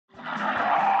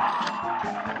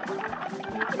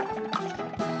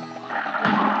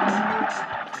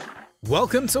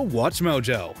Welcome to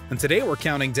WatchMojo, and today we're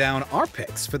counting down our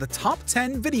picks for the top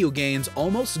 10 video games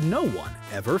almost no one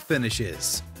ever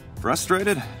finishes.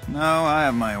 Frustrated? No, I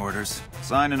have my orders.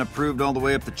 Signed and approved all the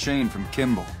way up the chain from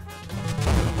Kimball. Target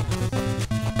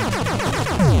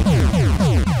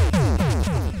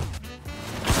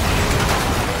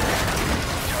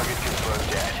confirmed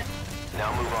dead.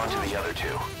 Now move on to the other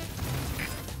two.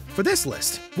 For this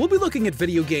list, we'll be looking at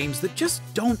video games that just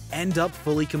don't end up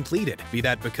fully completed, be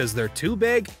that because they're too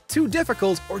big, too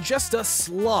difficult, or just a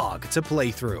slog to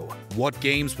play through. What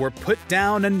games were put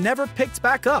down and never picked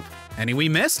back up? Any we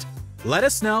missed? Let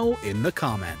us know in the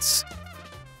comments.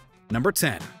 Number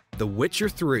 10. The Witcher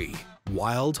 3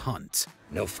 Wild Hunt.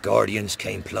 Nilfgaardians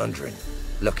came plundering,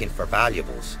 looking for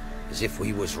valuables, as if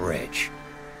we was rich.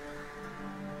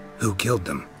 Who killed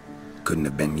them? Couldn't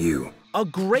have been you. A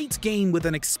great game with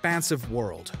an expansive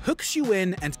world, hooks you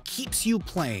in and keeps you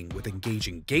playing with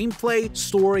engaging gameplay,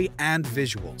 story, and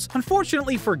visuals.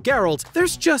 Unfortunately for Geralt,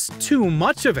 there's just too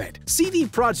much of it. CD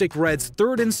Projekt Red's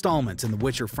third installment in the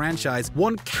Witcher franchise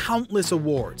won countless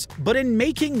awards, but in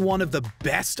making one of the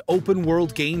best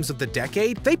open-world games of the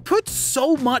decade, they put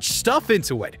so much stuff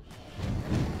into it.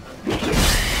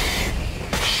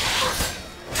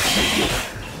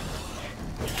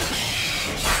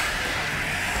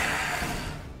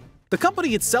 The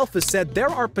company itself has said there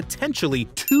are potentially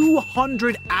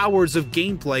 200 hours of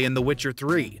gameplay in The Witcher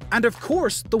 3. And of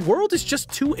course, the world is just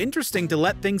too interesting to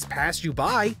let things pass you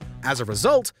by. As a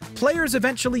result, players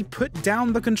eventually put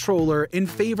down the controller in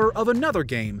favor of another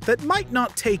game that might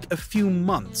not take a few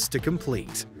months to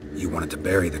complete. You wanted to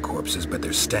bury the corpses, but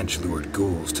their stench lured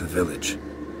ghouls to the village.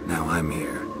 Now I'm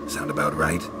here. Sound about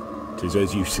right? 'Tis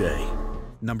as you say.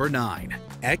 Number 9.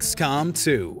 XCOM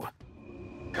 2.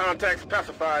 Contacts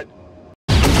pacified.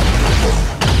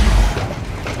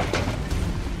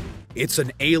 It's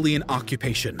an alien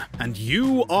occupation, and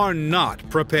you are not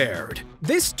prepared.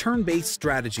 This turn-based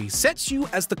strategy sets you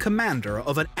as the commander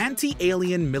of an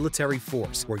anti-alien military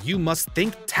force, where you must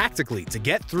think tactically to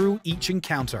get through each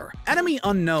encounter. Enemy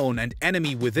Unknown and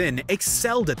Enemy Within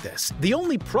excelled at this. The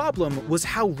only problem was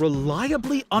how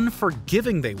reliably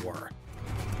unforgiving they were.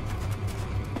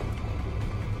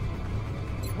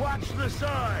 Watch the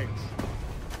sides.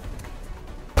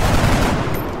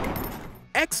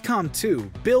 XCOM 2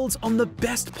 builds on the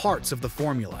best parts of the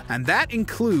formula, and that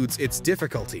includes its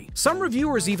difficulty. Some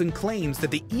reviewers even claims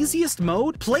that the easiest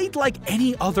mode played like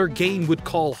any other game would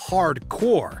call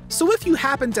hardcore. So if you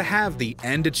happen to have the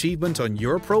end achievement on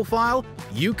your profile,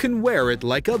 you can wear it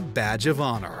like a badge of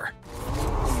honor.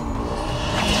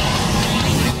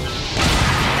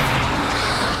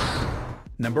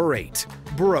 Number 8.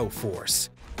 Broforce.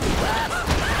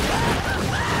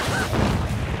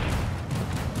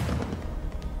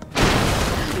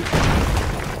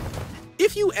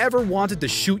 If you ever wanted to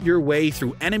shoot your way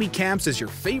through enemy camps as your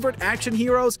favorite action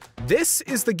heroes, this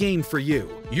is the game for you.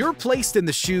 You're placed in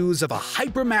the shoes of a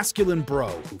hyper-masculine bro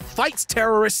who fights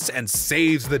terrorists and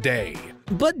saves the day.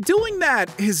 But doing that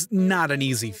is not an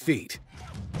easy feat.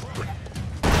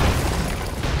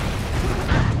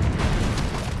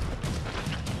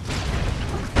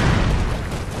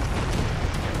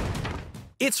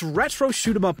 Its retro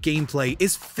shoot-'em-up gameplay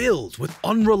is filled with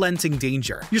unrelenting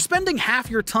danger. You're spending half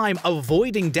your time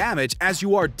avoiding damage as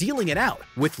you are dealing it out,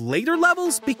 with later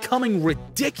levels becoming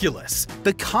ridiculous.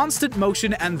 The constant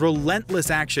motion and relentless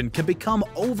action can become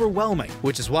overwhelming,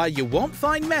 which is why you won't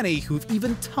find many who've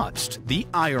even touched the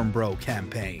Iron Bro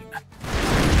campaign.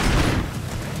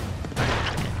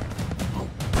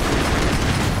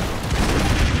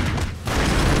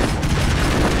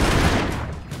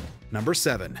 Number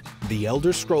 7. The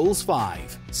Elder Scrolls V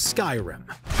Skyrim.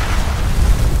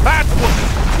 That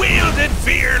woman wielded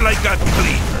fear like a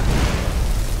cleaver.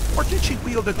 Or did she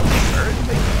wield a cleaver and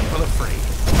make people afraid?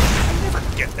 I never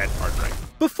get that part right.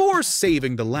 Before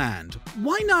saving the land,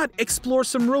 why not explore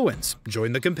some ruins,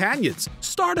 join the companions,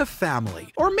 start a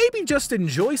family, or maybe just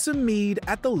enjoy some mead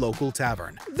at the local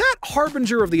tavern? That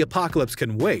harbinger of the apocalypse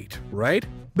can wait, right?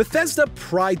 Bethesda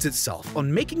prides itself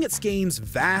on making its games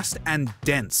vast and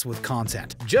dense with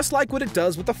content, just like what it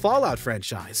does with the Fallout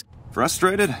franchise.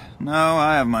 Frustrated? No,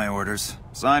 I have my orders.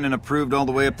 Signed and approved all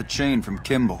the way up the chain from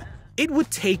Kimball. It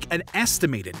would take an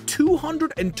estimated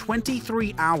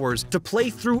 223 hours to play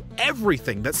through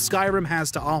everything that Skyrim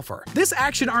has to offer. This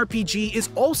action RPG is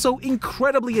also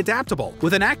incredibly adaptable,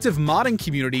 with an active modding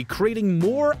community creating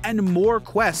more and more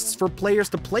quests for players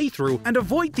to play through and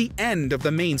avoid the end of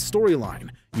the main storyline.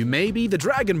 You may be the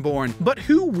Dragonborn, but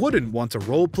who wouldn't want to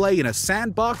roleplay in a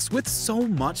sandbox with so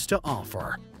much to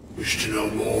offer? Wish to know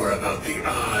more about the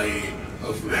Eye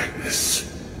of Magnus.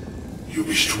 You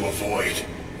wish to avoid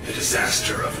the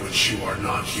disaster of which you are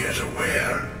not yet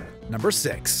aware. Number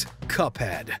 6.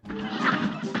 Cuphead.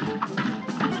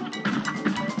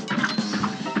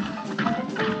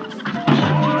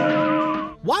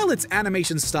 While its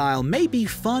animation style may be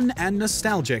fun and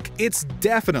nostalgic, it's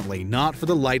definitely not for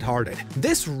the lighthearted.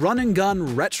 This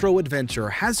run-and-gun retro adventure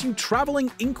has you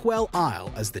traveling Inkwell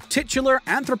Isle as the titular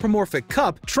anthropomorphic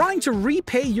cup trying to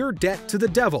repay your debt to the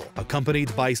devil,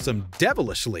 accompanied by some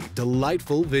devilishly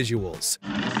delightful visuals.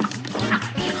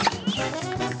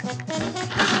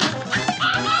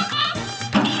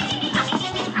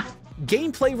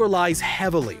 Gameplay relies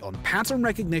heavily on pattern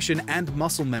recognition and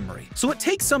muscle memory, so it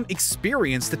takes some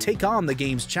experience to take on the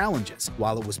game's challenges.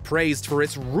 While it was praised for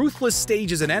its ruthless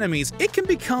stages and enemies, it can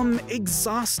become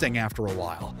exhausting after a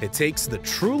while. It takes the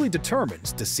truly determined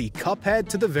to see Cuphead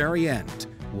to the very end.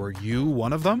 Were you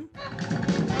one of them?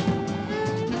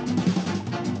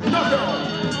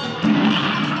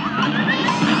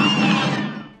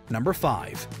 Number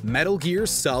 5. Metal Gear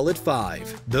Solid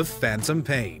 5: The Phantom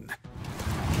Pain.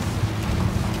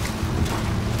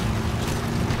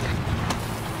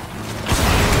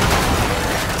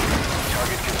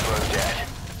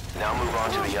 Now move on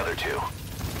to the other two.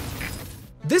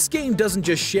 This game doesn't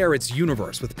just share its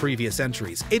universe with previous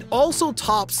entries, it also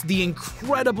tops the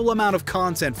incredible amount of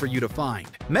content for you to find.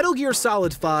 Metal Gear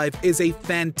Solid 5 is a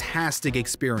fantastic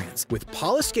experience, with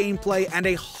polished gameplay and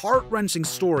a heart-wrenching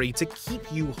story to keep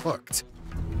you hooked.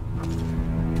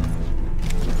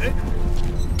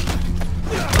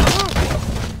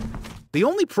 The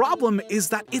only problem is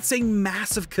that it's a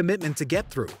massive commitment to get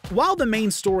through. While the main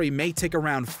story may take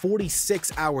around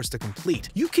 46 hours to complete,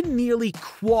 you can nearly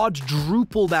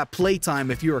quadruple that playtime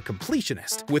if you're a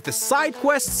completionist. With the side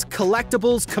quests,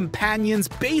 collectibles, companions,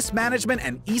 base management,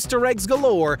 and Easter eggs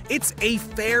galore, it's a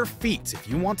fair feat if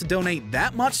you want to donate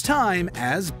that much time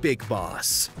as Big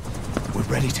Boss. We're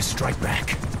ready to strike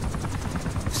back.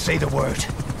 Say the word.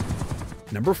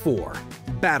 Number 4.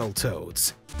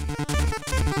 Battletoads.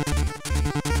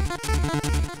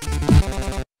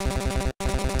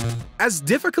 As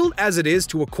difficult as it is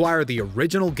to acquire the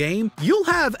original game, you'll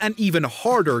have an even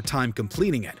harder time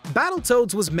completing it.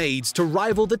 Battletoads was made to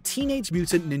rival the Teenage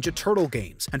Mutant Ninja Turtle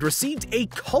games, and received a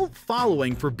cult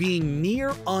following for being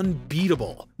near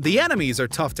unbeatable. The enemies are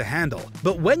tough to handle,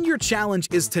 but when your challenge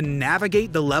is to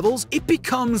navigate the levels, it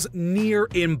becomes near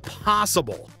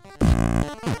impossible.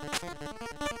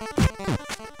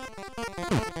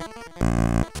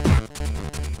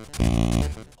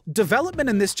 Development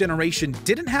in this generation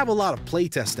didn't have a lot of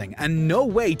playtesting and no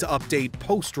way to update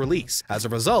post-release. As a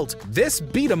result, this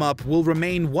beat-em-up will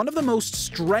remain one of the most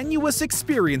strenuous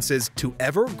experiences to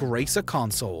ever grace a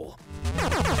console.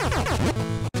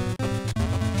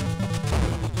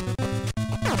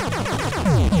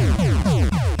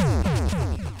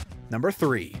 Number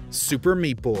 3. Super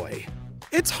Meat Boy.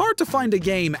 It's hard to find a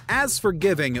game as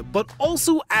forgiving, but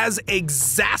also as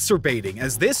exacerbating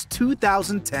as this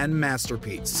 2010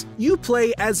 masterpiece. You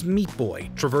play as Meat Boy,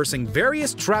 traversing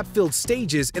various trap-filled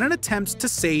stages in an attempt to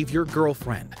save your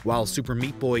girlfriend. While Super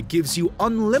Meat Boy gives you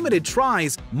unlimited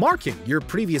tries, marking your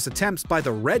previous attempts by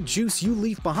the red juice you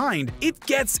leave behind, it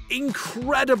gets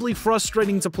incredibly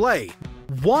frustrating to play.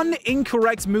 One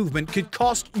incorrect movement could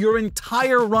cost your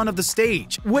entire run of the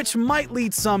stage, which might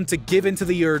lead some to give in to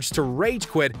the urge to rage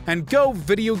quit and go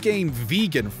video game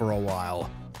vegan for a while.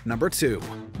 Number 2.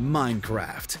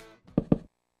 Minecraft.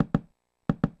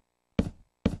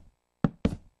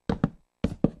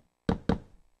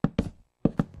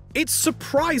 It's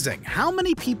surprising how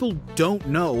many people don't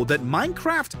know that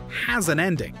Minecraft has an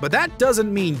ending, but that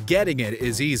doesn't mean getting it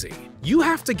is easy. You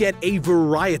have to get a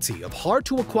variety of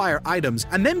hard-to-acquire items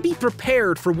and then be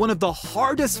prepared for one of the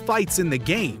hardest fights in the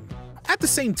game. At the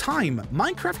same time,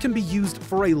 Minecraft can be used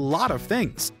for a lot of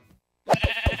things.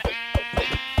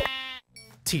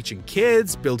 Teaching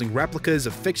kids, building replicas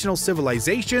of fictional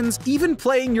civilizations, even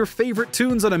playing your favorite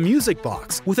tunes on a music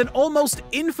box. With an almost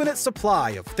infinite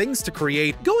supply of things to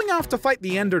create, going off to fight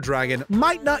the Ender Dragon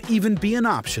might not even be an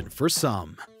option for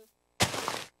some.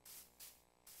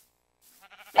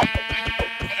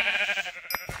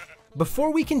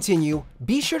 Before we continue,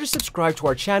 be sure to subscribe to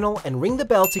our channel and ring the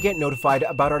bell to get notified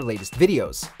about our latest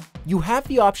videos. You have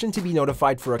the option to be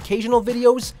notified for occasional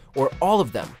videos or all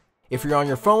of them. If you're on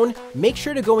your phone, make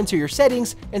sure to go into your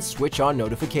settings and switch on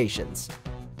notifications.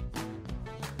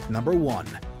 Number 1.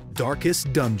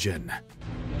 Darkest Dungeon.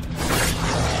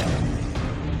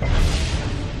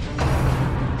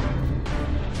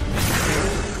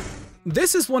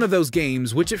 This is one of those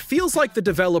games which it feels like the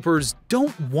developers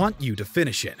don't want you to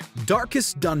finish it.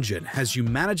 Darkest Dungeon has you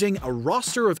managing a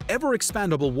roster of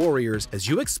ever-expandable warriors as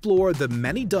you explore the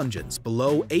many dungeons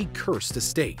below a cursed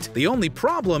estate. The only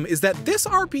problem is that this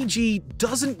RPG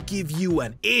doesn't give you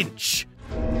an inch.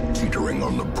 Teetering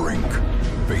on the brink,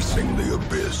 facing the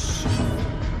abyss.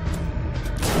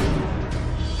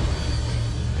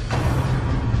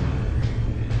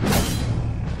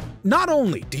 Not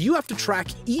only do you have to track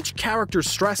each character's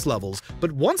stress levels,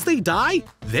 but once they die,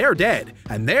 they're dead,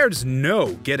 and there's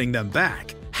no getting them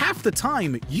back. Half the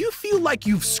time, you feel like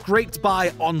you've scraped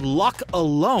by on luck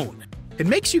alone. It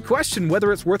makes you question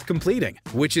whether it's worth completing,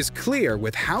 which is clear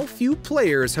with how few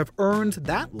players have earned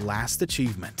that last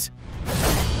achievement.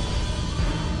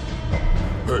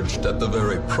 Perched at the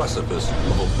very precipice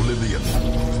of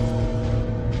oblivion.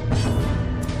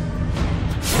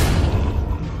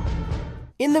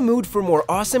 In the mood for more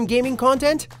awesome gaming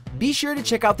content? Be sure to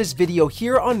check out this video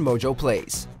here on Mojo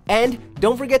Plays. And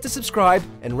don't forget to subscribe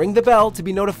and ring the bell to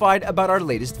be notified about our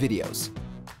latest videos.